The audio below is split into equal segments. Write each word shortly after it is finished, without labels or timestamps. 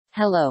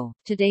Hello,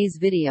 today's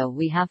video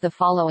we have the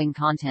following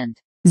content.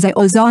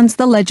 Xiao Zhan's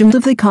The Legend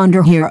of the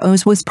Condor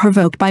Heroes was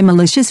provoked by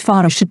malicious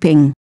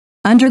photoshopping.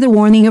 Under the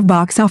warning of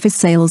box office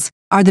sales,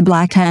 are the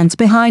black hands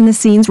behind the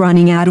scenes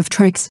running out of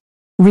tricks?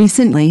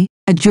 Recently,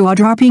 a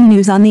jaw-dropping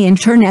news on the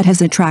internet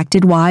has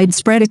attracted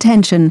widespread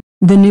attention.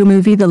 The new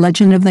movie The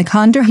Legend of the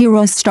Condor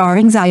Heroes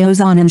starring Xiao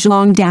Zhan and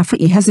Zhang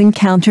Dafei has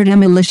encountered a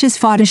malicious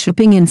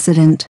photoshopping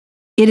incident.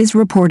 It is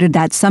reported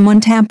that someone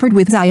tampered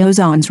with Xiao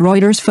Zhan's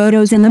Reuters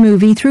photos in the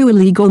movie through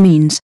illegal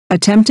means,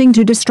 attempting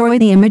to destroy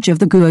the image of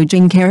the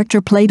Guojing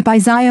character played by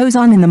Xiao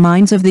Zhan in the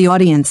minds of the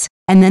audience,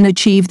 and then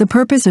achieve the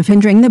purpose of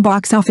hindering the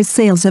box office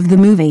sales of the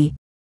movie.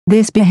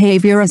 This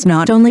behavior is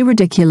not only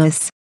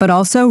ridiculous, but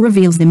also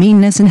reveals the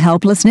meanness and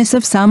helplessness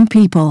of some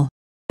people.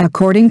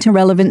 According to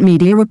relevant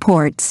media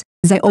reports,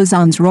 Xiao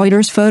Zhan's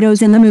Reuters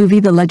photos in the movie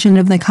The Legend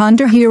of the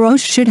Condor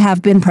Heroes should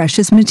have been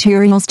precious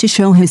materials to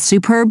show his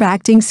superb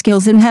acting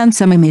skills and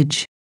handsome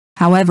image.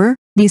 However,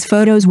 these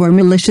photos were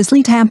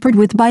maliciously tampered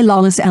with by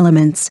lawless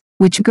elements,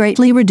 which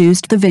greatly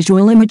reduced the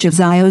visual image of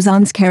Xiao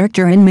Zhan's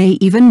character and may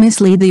even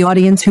mislead the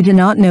audience who do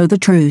not know the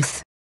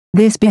truth.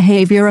 This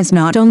behavior is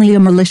not only a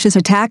malicious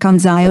attack on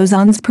Xiao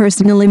Zhan's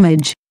personal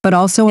image, but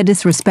also a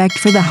disrespect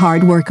for the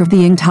hard work of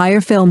the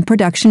entire film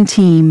production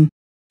team.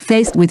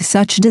 Faced with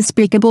such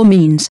despicable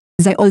means,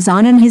 Xiao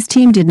Zhan and his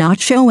team did not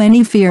show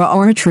any fear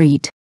or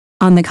retreat.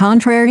 On the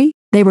contrary,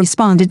 they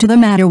responded to the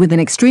matter with an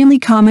extremely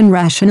calm and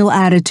rational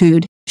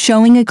attitude,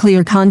 showing a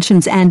clear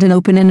conscience and an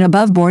open and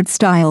above-board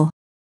style.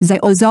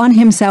 Xiao Zhan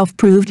himself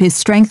proved his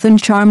strength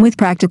and charm with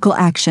practical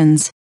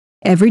actions.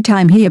 Every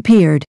time he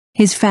appeared,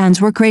 his fans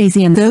were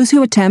crazy and those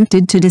who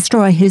attempted to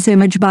destroy his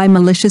image by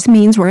malicious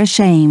means were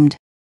ashamed.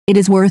 It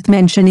is worth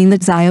mentioning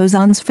that Xiao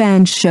Zhan's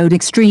fans showed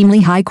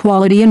extremely high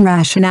quality and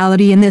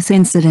rationality in this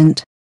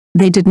incident.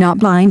 They did not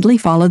blindly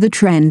follow the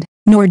trend,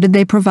 nor did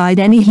they provide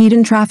any heat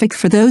and traffic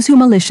for those who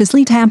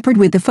maliciously tampered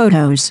with the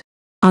photos.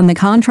 On the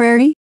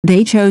contrary,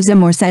 they chose a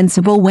more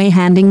sensible way,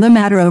 handing the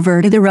matter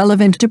over to the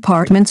relevant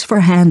departments for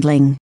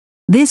handling.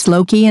 This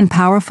low-key and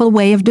powerful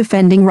way of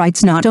defending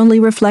rights not only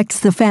reflects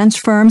the fans'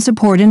 firm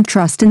support and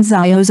trust in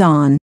Xiao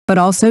Zhan, but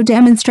also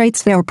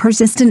demonstrates their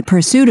persistent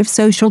pursuit of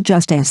social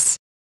justice.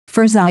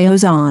 For Xiao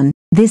Zhan,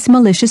 this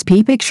malicious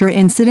picture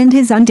incident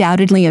is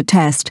undoubtedly a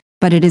test,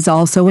 but it is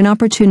also an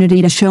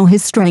opportunity to show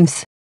his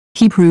strength.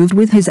 He proved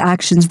with his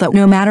actions that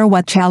no matter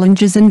what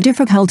challenges and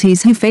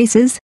difficulties he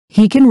faces,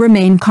 he can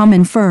remain calm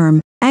and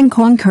firm, and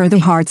conquer the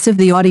hearts of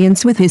the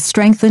audience with his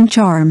strength and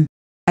charm.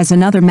 As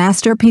another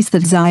masterpiece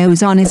that Xiao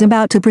Zhan is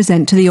about to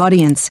present to the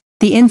audience,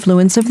 the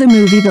influence of the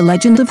movie The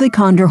Legend of the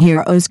Condor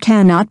Heroes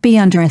cannot be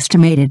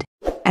underestimated.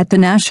 At the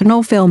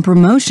National Film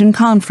Promotion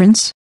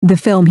Conference, the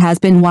film has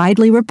been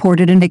widely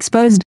reported and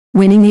exposed,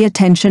 winning the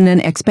attention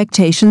and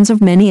expectations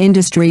of many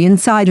industry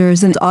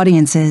insiders and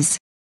audiences.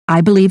 I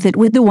believe that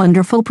with the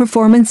wonderful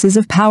performances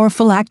of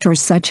powerful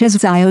actors such as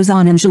Xiao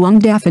Zhan and Zhang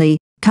Dafei,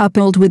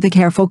 coupled with the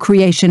careful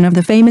creation of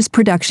the famous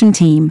production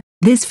team,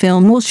 this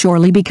film will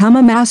surely become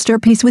a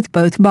masterpiece with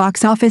both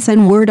box office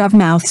and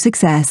word-of-mouth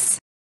success.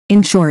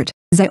 In short,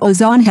 Xiao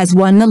Zhan has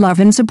won the love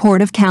and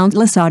support of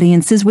countless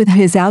audiences with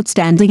his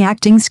outstanding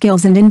acting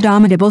skills and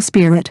indomitable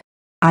spirit.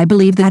 I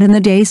believe that in the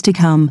days to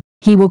come,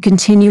 he will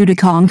continue to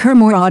conquer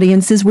more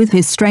audiences with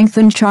his strength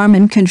and charm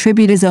and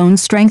contribute his own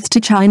strength to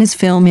China's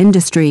film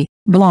industry.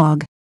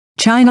 Blog.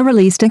 China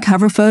released a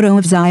cover photo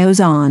of Xiao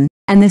Zhan,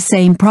 and the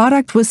same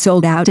product was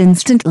sold out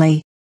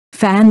instantly.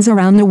 Fans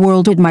around the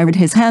world admired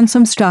his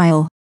handsome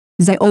style.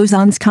 Xiao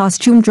Zhan's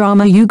costume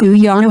drama Yu Gu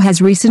Yao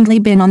has recently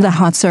been on the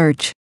hot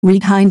search,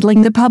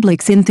 rekindling the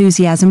public's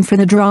enthusiasm for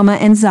the drama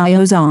and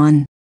Xiao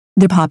Zhan.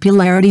 The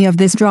popularity of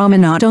this drama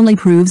not only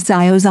proves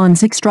Xiao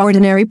Zhan's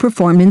extraordinary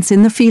performance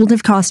in the field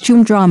of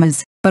costume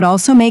dramas, but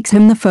also makes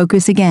him the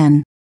focus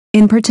again.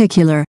 In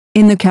particular,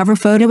 in the cover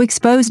photo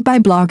exposed by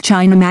Blog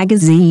China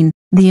magazine,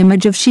 the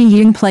image of Shi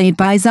Ying played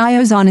by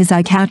Xiao Zhan is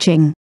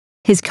eye-catching.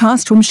 His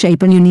costume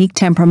shape and unique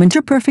temperament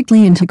are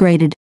perfectly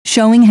integrated,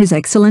 showing his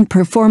excellent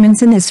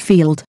performance in this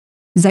field.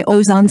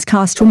 Xiao Zhan's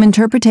costume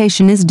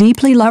interpretation is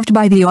deeply loved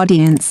by the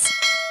audience.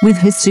 With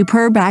his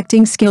superb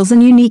acting skills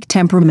and unique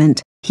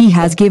temperament, he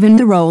has given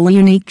the role a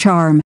unique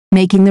charm,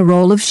 making the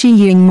role of Shi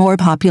Ying more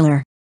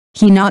popular.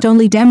 He not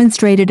only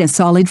demonstrated a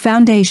solid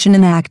foundation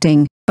in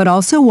acting, but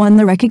also won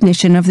the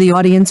recognition of the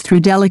audience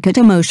through delicate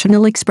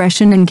emotional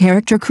expression and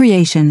character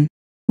creation.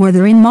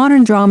 Whether in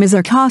modern dramas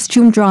or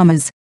costume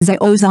dramas,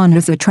 Xiao Zhan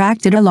has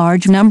attracted a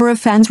large number of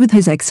fans with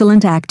his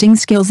excellent acting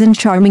skills and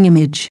charming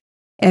image.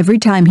 Every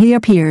time he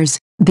appears,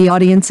 the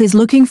audience is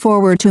looking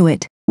forward to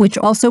it, which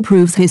also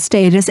proves his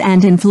status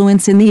and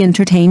influence in the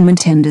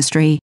entertainment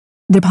industry.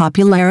 The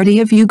popularity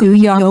of Yu Gu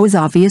Yao is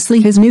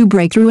obviously his new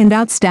breakthrough and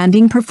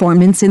outstanding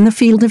performance in the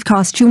field of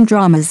costume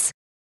dramas.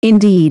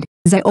 Indeed,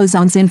 Xiao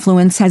Zhan's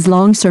influence has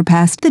long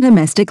surpassed the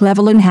domestic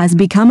level and has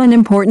become an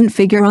important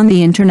figure on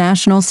the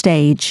international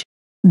stage.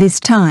 This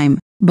time,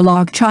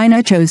 Blog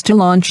China chose to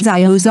launch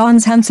Xiao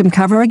Zhan's handsome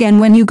cover again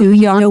when Yu Gu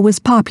Yao was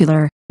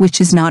popular,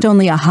 which is not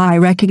only a high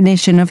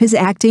recognition of his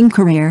acting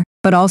career,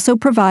 but also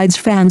provides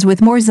fans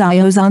with more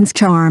Xiao Zhan's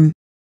charm.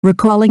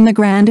 Recalling the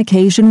grand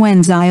occasion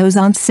when Xiao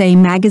Zhan's Say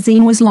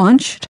magazine was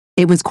launched,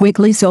 it was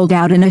quickly sold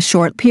out in a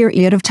short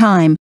period of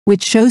time,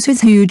 which shows his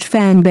huge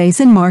fan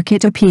base and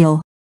market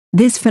appeal.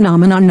 This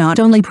phenomenon not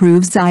only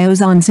proves Xiao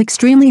Zhan's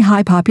extremely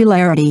high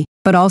popularity,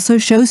 but also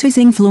shows his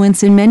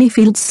influence in many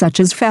fields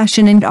such as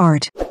fashion and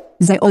art.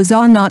 Xiao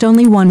Zhan not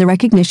only won the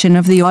recognition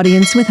of the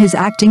audience with his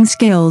acting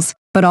skills,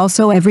 but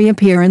also every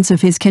appearance of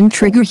his can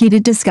trigger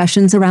heated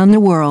discussions around the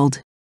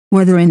world.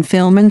 Whether in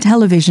film and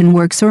television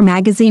works or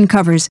magazine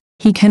covers,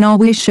 he can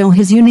always show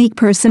his unique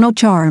personal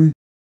charm.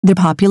 The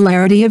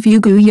popularity of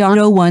Yu Gu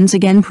Yano once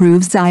again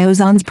proves Xiao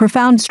Zhan's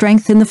profound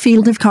strength in the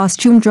field of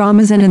costume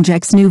dramas and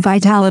injects new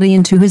vitality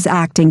into his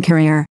acting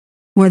career.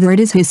 Whether it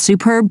is his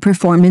superb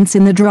performance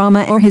in the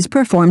drama or his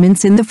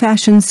performance in the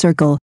fashion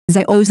circle,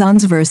 Xiao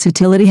Zhan's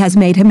versatility has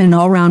made him an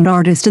all-round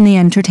artist in the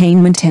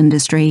entertainment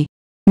industry.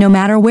 No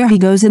matter where he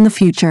goes in the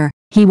future,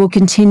 he will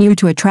continue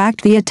to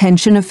attract the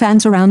attention of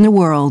fans around the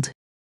world.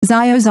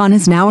 Xiao Zhan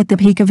is now at the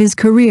peak of his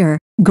career,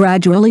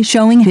 gradually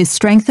showing his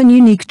strength and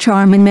unique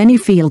charm in many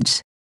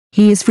fields.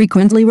 He is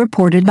frequently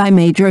reported by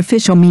major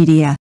official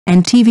media,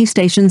 and TV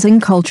stations and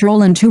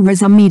cultural and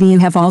tourism media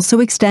have also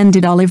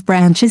extended olive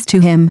branches to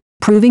him,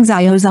 proving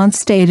Xiao Zhan's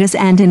status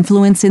and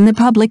influence in the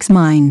public's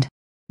mind.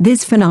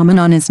 This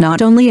phenomenon is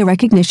not only a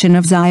recognition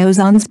of Xiao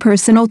Zhan's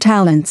personal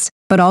talents,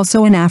 but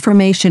also an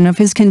affirmation of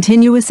his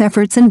continuous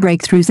efforts and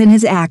breakthroughs in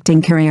his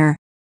acting career.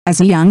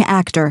 As a young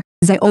actor,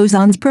 Xiao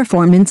Zhan's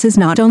performance is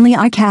not only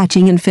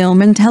eye-catching in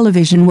film and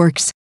television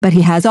works, but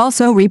he has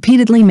also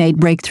repeatedly made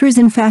breakthroughs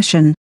in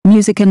fashion,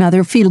 music and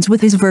other fields with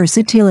his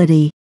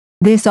versatility.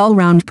 This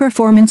all-round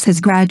performance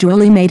has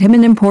gradually made him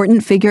an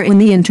important figure in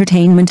the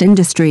entertainment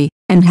industry,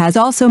 and has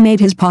also made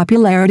his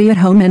popularity at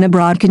home and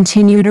abroad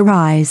continue to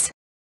rise.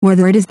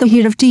 Whether it is the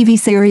hit of TV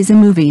series and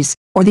movies,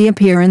 or the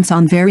appearance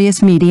on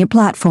various media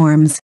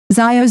platforms,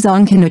 Xiao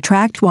Zhan can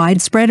attract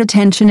widespread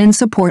attention and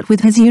support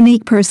with his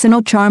unique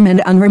personal charm and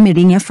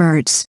unremitting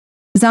efforts.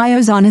 Xiao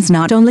Zhan is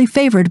not only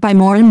favored by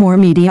more and more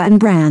media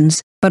and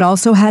brands, but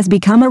also has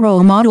become a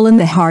role model in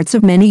the hearts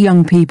of many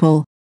young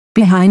people.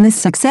 Behind this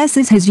success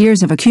is his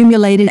years of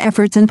accumulated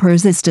efforts and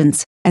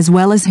persistence, as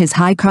well as his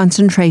high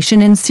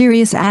concentration and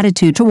serious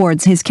attitude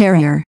towards his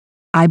career.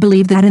 I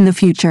believe that in the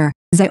future,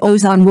 Xiao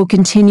Zhan will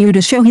continue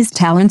to show his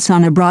talents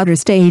on a broader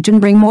stage and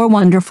bring more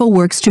wonderful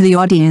works to the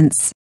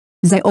audience.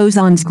 Xiao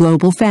Zhan's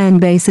global fan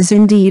base is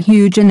indeed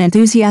huge and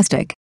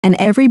enthusiastic, and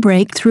every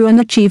breakthrough and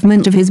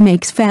achievement of his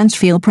makes fans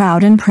feel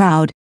proud and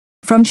proud.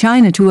 From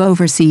China to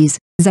overseas,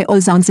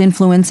 Xiao Zhan's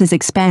influence is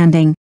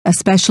expanding,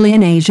 especially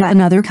in Asia and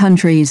other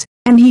countries,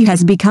 and he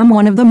has become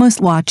one of the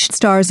most watched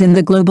stars in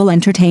the global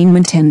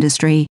entertainment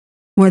industry.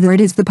 Whether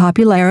it is the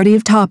popularity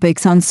of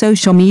topics on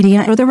social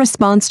media or the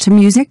response to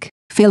music,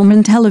 film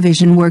and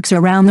television works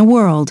around the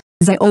world,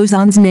 Xiao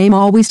Zhan's name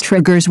always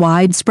triggers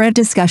widespread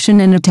discussion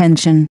and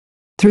attention.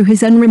 Through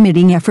his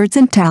unremitting efforts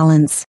and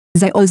talents,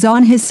 Xiao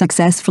Zhan has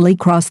successfully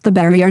crossed the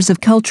barriers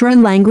of culture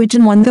and language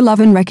and won the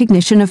love and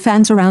recognition of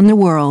fans around the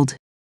world.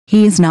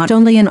 He is not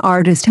only an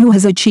artist who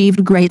has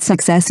achieved great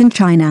success in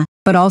China,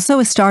 but also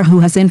a star who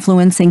has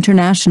influence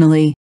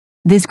internationally.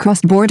 This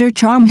cross-border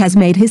charm has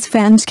made his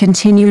fans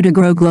continue to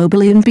grow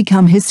globally and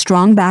become his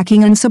strong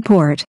backing and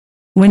support.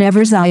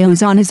 Whenever Xiao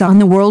Zhan is on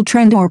the world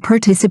trend or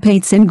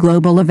participates in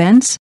global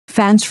events,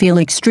 fans feel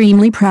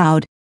extremely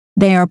proud.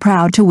 They are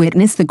proud to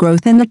witness the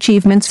growth and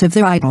achievements of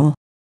their idol.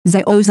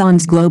 Xiao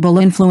Zhan's global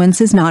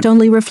influence is not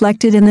only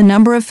reflected in the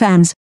number of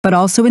fans, but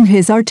also in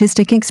his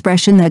artistic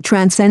expression that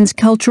transcends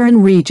culture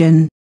and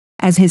region.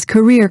 As his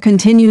career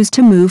continues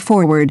to move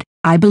forward,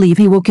 I believe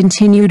he will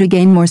continue to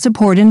gain more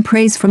support and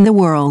praise from the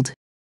world.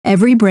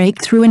 Every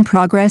breakthrough and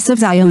progress of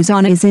Xiao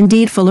Zhan is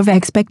indeed full of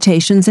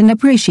expectations and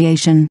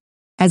appreciation.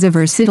 As a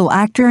versatile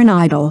actor and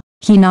idol,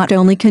 he not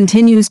only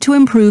continues to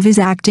improve his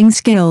acting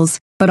skills,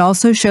 but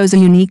also shows a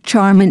unique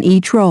charm in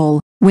each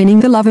role, winning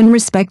the love and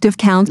respect of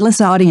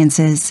countless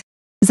audiences.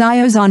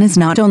 Xiao Zhan is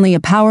not only a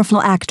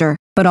powerful actor,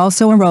 but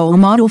also a role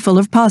model full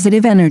of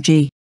positive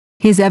energy.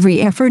 His every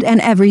effort and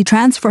every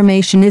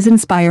transformation is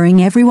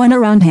inspiring everyone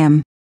around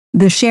him.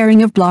 The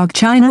sharing of Blog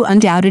China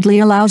undoubtedly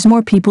allows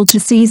more people to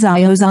see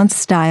Xiao Zhan's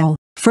style,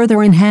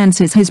 further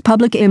enhances his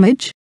public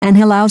image, and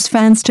allows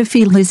fans to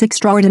feel his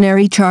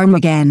extraordinary charm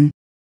again.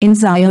 In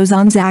Xiao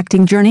Zhan's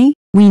acting journey,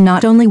 we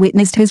not only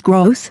witnessed his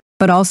growth,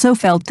 but also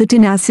felt the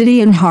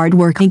tenacity and hard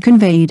work he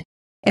conveyed.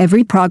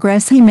 Every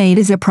progress he made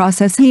is a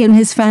process he and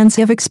his fans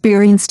have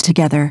experienced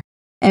together.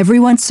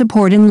 Everyone's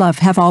support and love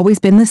have always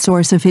been the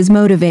source of his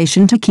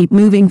motivation to keep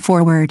moving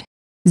forward.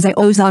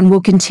 Xiao Zhan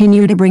will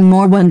continue to bring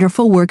more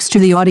wonderful works to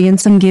the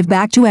audience and give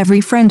back to every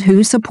friend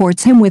who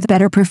supports him with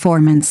better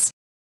performance.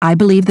 I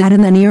believe that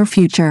in the near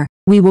future,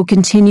 we will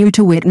continue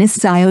to witness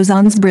Xiao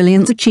Zhan's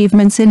brilliant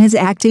achievements in his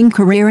acting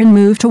career and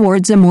move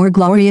towards a more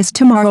glorious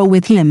tomorrow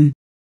with him.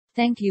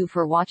 Thank you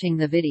for watching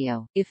the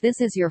video. If this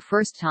is your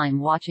first time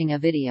watching a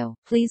video,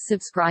 please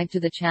subscribe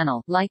to the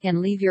channel, like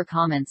and leave your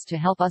comments to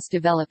help us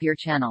develop your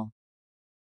channel.